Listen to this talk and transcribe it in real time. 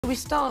We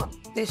start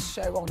this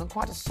show on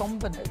quite a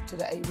sombre note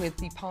today with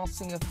the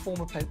passing of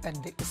former Pope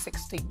Benedict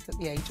XVI at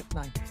the age of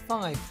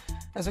 95.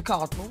 As a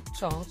cardinal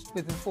charged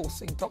with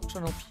enforcing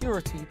doctrinal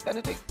purity,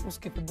 Benedict was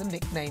given the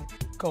nickname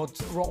God's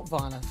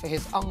Rottweiler for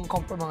his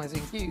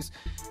uncompromising views,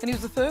 and he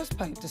was the first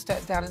pope to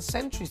step down in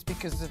centuries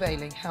because of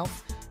ailing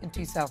health in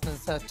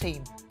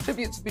 2013.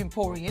 Tributes have been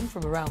pouring in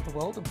from around the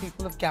world, and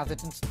people have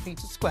gathered in St.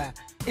 Peter's Square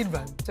in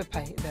Rome to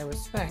pay their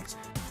respects.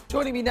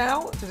 Joining me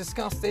now to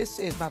discuss this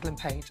is Madeline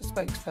Page, a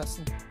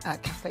spokesperson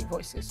at Catholic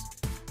Voices.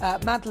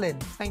 Madeline,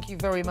 thank you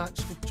very much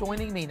for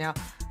joining me. Now,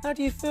 how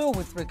do you feel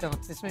with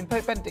regard to this? I mean,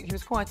 Pope Benedict, he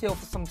was quite ill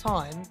for some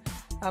time.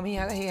 He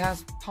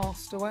has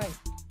passed away.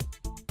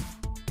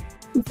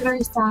 It's a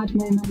very sad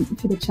moment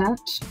for the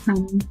Church.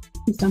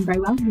 He's done very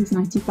well. He's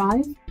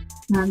 95.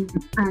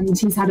 And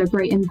he's had a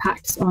great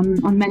impact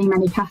on many,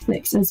 many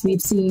Catholics, as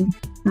we've seen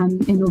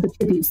in all the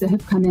tributes that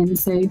have come in.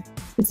 So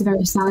it's a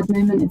very sad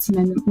moment. It's a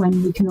moment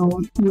when we can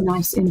all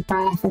unite in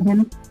prayer for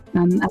him,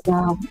 as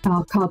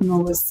our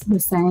Cardinal was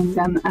saying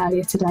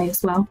earlier today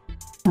as well.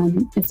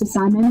 It's a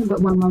sad moment, but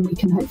one when we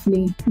can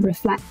hopefully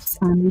reflect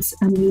and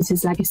use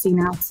his legacy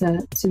now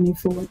to move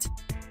forward.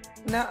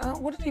 Now,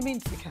 what did he mean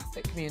to the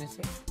Catholic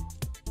community?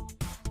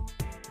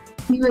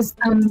 He was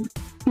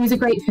a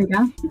great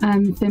figure.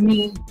 For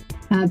me,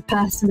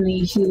 personally,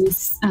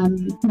 he's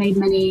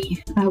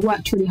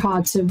worked really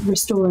hard to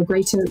restore a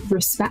greater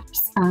respect,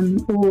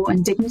 awe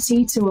and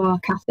dignity to our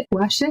Catholic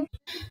worship.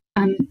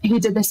 He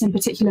did this in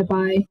particular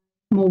by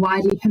more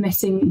widely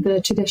permitting the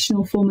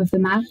traditional form of the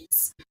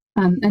Mass.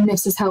 And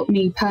this has helped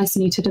me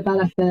personally to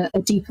develop a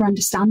deeper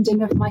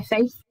understanding of my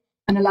faith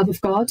and a love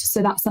of God.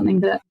 So that's something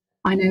that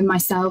I know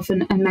myself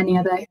and many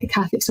other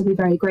Catholics will be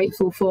very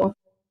grateful for.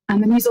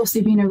 And he's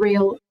also been a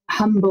real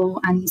humble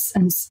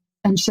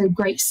and showed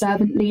great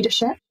servant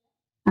leadership.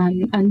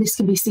 And this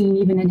can be seen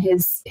even in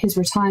his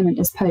retirement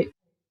as Pope,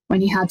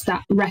 when he had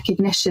that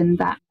recognition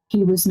that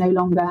he was no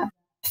longer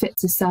fit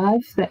to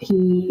serve, that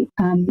he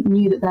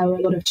knew that there were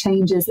a lot of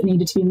changes that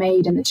needed to be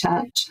made in the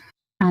Church,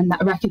 and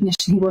that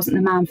recognition he wasn't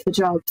the man for the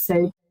job.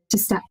 So to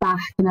step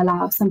back and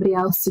allow somebody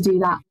else to do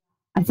that,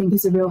 I think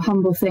is a real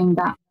humble thing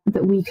that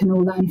we can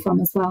all learn from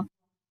as well.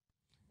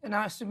 And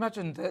I should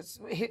imagine that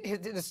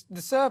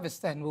the service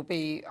then will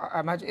be, I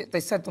imagine, they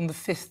said on the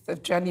 5th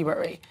of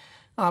January,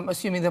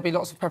 assuming there'll be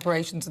lots of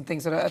preparations and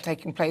things that are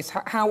taking place.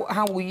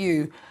 How will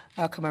you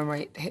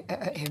commemorate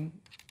him?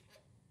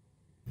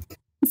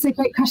 It's a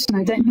great question.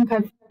 I don't think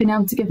I've been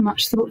able to give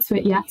much thought to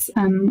it yet.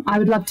 I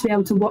would love to be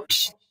able to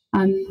watch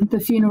the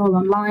funeral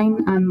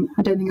online.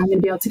 I don't think I'm going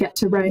to be able to get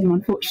to Rome,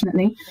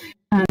 unfortunately.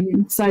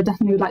 So I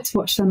definitely would like to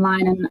watch it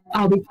online, and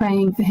I'll be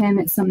praying for him.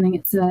 It's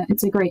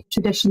a great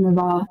tradition of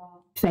our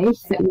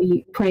faith that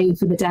we pray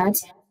for the dead,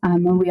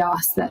 and we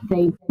ask that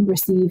they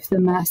receive the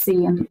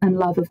mercy and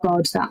love of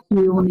God that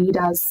we all need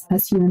as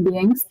human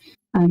beings.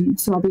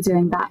 So I'll be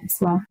doing that as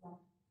well.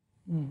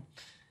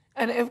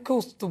 And of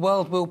course, the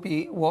world will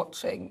be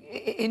watching.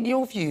 In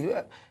your view,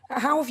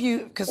 how have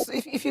you, because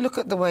if you look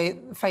at the way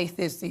faith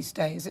is these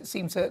days, it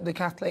seems that the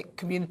Catholic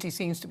community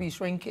seems to be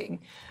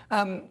shrinking.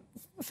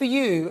 For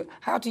you,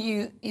 how do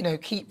you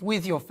keep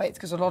with your faith?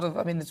 Because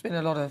there's been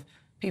a lot of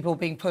people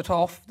being put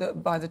off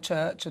by the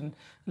Church, and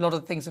a lot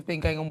of things have been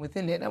going on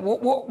within it. And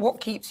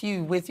what keeps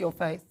you with your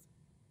faith?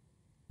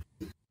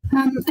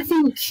 I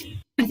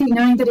think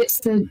knowing that it's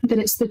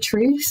the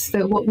truth,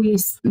 that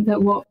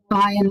what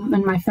I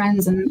and my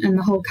friends and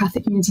the whole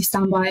Catholic community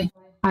stand by,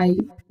 I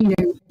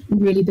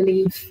really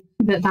believe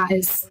that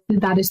is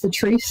the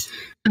truth,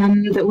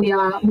 that we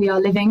are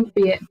living,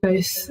 be it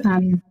both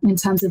in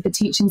terms of the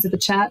teachings of the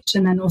Church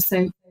and then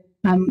also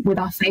with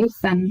our faith.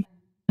 And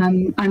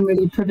I'm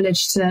really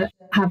privileged to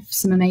have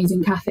some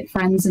amazing Catholic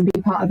friends and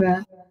be part of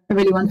a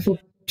really wonderful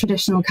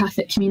traditional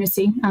Catholic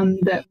community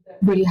that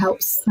really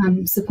helps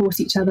support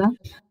each other.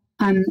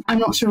 I'm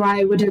not sure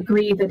I would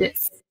agree that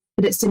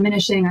it's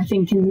diminishing. I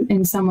think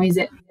in some ways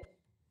it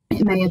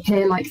may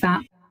appear like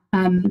that,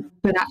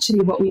 but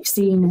actually what we've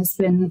seen has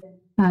been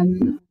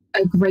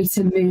a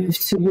greater move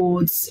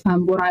towards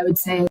what I would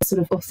say is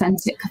sort of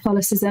authentic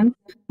Catholicism,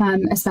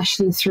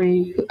 especially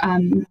through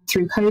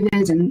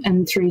COVID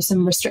and through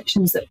some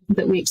restrictions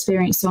that we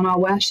experienced on our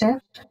worship.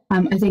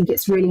 I think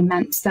it's really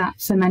meant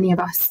that for many of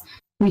us,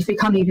 we've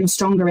become even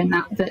stronger in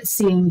that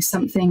seeing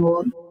something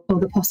or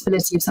the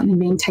possibility of something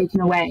being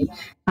taken away.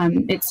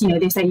 It's,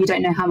 they say you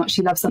don't know how much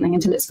you love something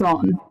until it's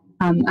gone.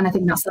 And I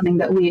think that's something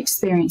that we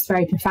experienced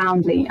very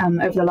profoundly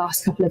over the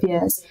last couple of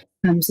years.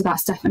 So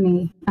that's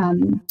definitely,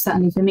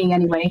 certainly for me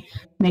anyway,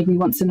 made me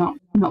want to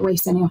not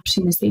waste any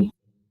opportunity.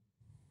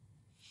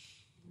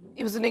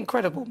 He was an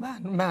incredible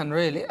man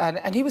really,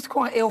 and he was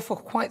quite ill for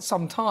quite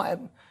some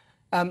time.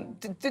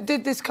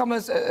 Did this come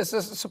as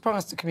a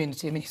surprise to the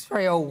community? I mean, he's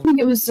very old. I think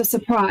it was a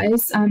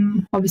surprise.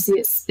 Obviously,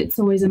 it's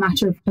always a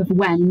matter of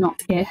when,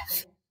 not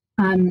if.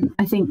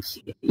 I think,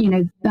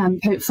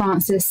 Pope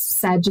Francis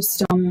said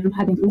just on,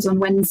 I think it was on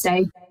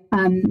Wednesday,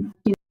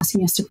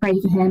 asking us to pray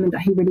for him and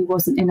that he really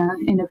wasn't in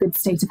a good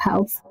state of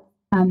health.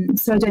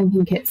 So I don't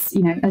think it's,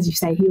 you know, as you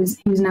say, he was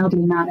an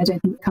elderly man. I don't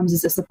think it comes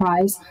as a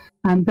surprise,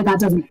 but that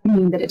doesn't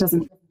mean that it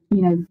doesn't,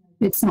 you know,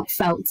 it's not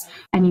felt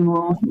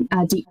anymore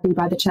deeply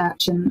by the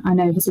church. And I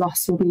know his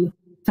loss will be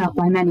felt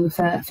by many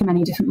for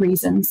many different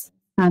reasons.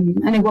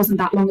 And it wasn't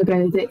that long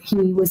ago that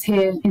he was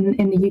here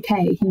in the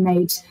UK. He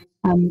made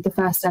the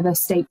first ever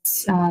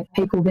state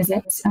papal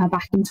visit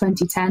back in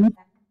 2010.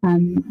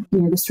 You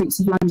know, the streets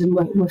of London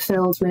were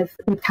filled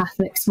with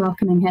Catholics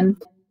welcoming him.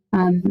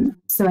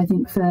 So I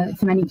think for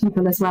many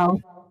people as well,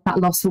 that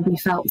loss will be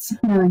felt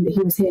knowing that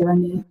he was here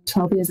only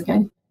 12 years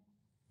ago.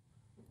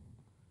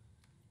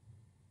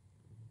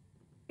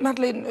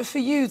 Madeline, for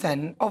you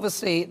then,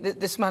 obviously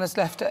this man has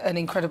left an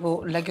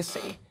incredible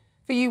legacy.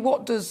 For you,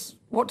 what does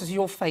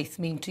your faith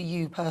mean to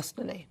you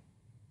personally?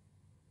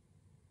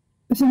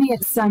 For me,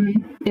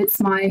 it's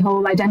my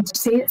whole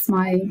identity. It's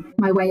my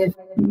way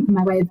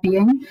of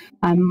being.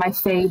 My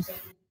faith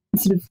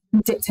sort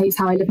of dictates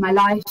how I live my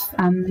life,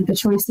 the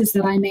choices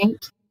that I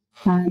make,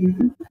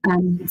 and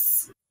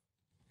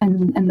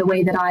the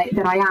way that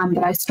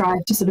I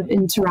strive to sort of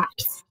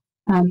interact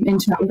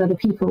with other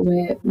people.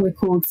 We're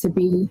called to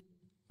be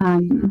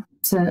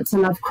to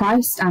love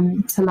Christ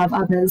and to love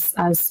others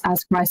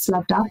as Christ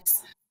loved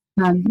us.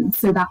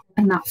 So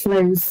that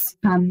flows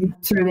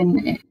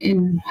through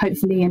in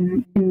hopefully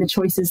in the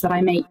choices that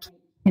I make,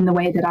 in the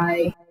way that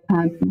I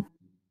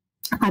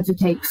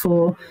advocate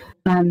for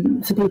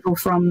people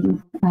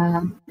from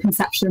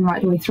conception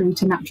right the way through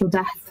to natural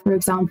death, for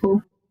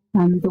example.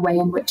 The way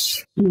in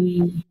which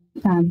we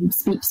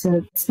speak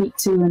to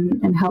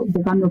and help the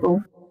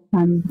vulnerable,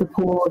 the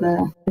poor,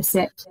 the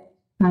sick.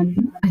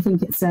 I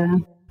think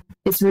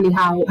it's really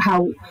how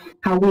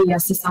we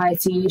as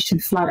society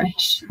should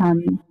flourish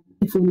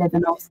if we live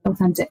an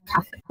authentic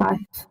Catholic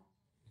life.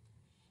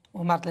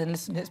 Well, Madeline,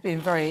 listen, it's been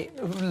very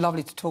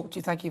lovely to talk to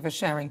you. Thank you for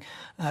sharing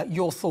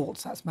your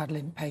thoughts. That's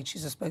Madeline Page.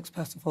 She's a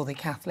spokesperson for the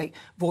Catholic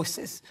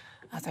Voices.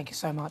 Thank you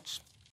so much.